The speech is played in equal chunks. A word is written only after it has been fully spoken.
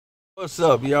What's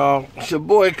up, y'all? It's your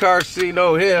boy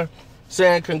Carcino here,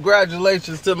 saying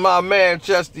congratulations to my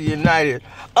Manchester United,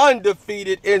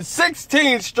 undefeated in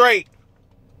 16 straight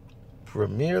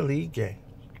Premier League games.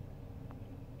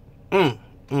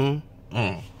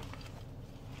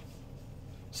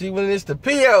 See, when it's the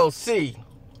PLC,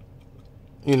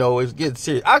 you know, it's getting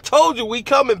serious. I told you we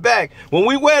coming back. When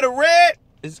we wear the red,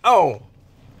 it's on.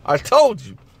 I told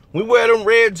you. We wear them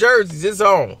red jerseys, it's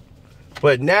on.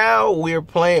 But now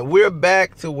we're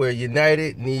back to where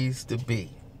United needs to be.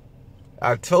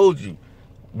 I told you,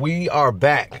 we are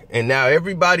back. And now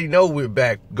everybody know we're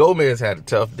back. Gomez had a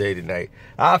tough day tonight.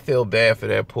 I feel bad for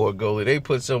that poor goalie. They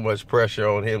put so much pressure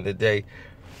on him today.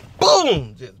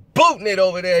 Boom! Just booting it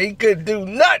over there. He couldn't do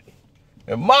nothing.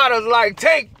 And Mata's like,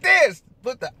 take this.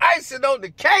 Put the icing on the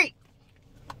cake.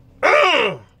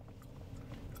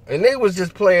 And they was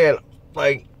just playing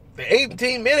like the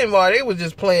 18-minute mark. They was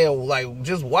just playing like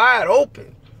just wide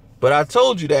open. But I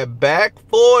told you that back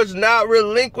four's not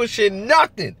relinquishing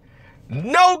nothing.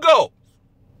 No goals.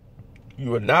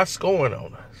 You are not scoring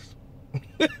on us.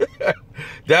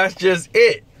 That's just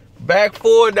it. Back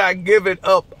four not giving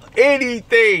up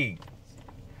anything.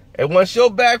 And once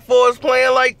your back four is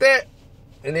playing like that,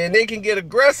 and then they can get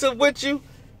aggressive with you,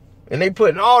 and they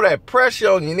putting all that pressure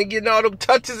on you, and they getting all them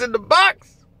touches in the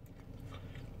box,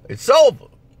 it's over.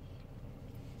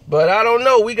 But I don't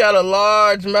know. We got a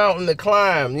large mountain to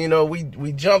climb. You know,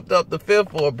 we jumped up the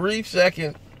fifth for a brief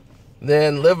second.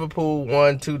 Then Liverpool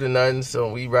won 2-0,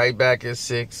 so we right back at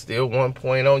 6. Still 1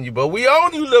 point on you. But we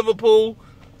own you, Liverpool.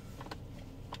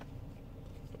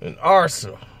 And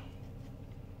Arsenal.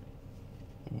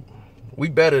 We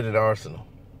better than Arsenal.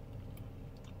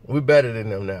 We better than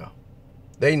them now.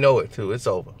 They know it, too. It's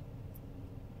over.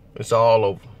 It's all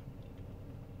over.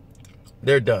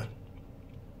 They're done.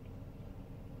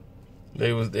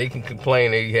 They can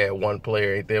complain they had one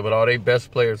player ain't there, but all their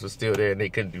best players were still there, and they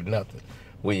couldn't do nothing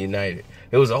with United.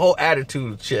 It was a whole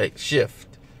attitude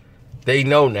shift. They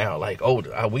know now, like, oh,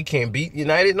 we can't beat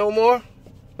United no more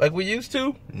like we used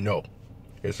to? No.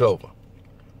 It's over.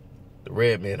 The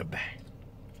red men are back.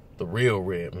 The real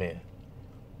red men.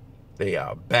 They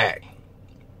are back.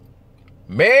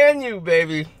 Man, you,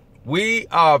 baby. We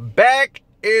are back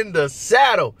in the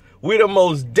saddle. We're the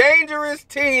most dangerous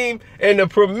team in the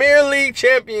Premier League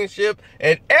Championship,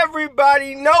 and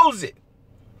everybody knows it.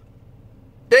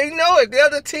 They know it. The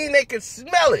other team, they can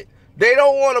smell it. They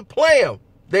don't want to play them.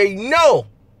 They know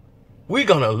we're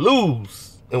going to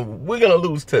lose, and we're going to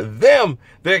lose to them.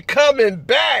 They're coming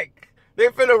back.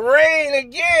 They're finna rain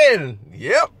again.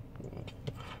 Yep.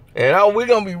 And we're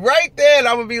going to be right there, and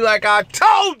I'm going to be like, I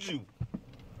told you.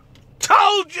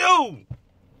 Told you.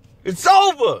 It's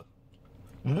over.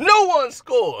 No one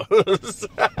scores.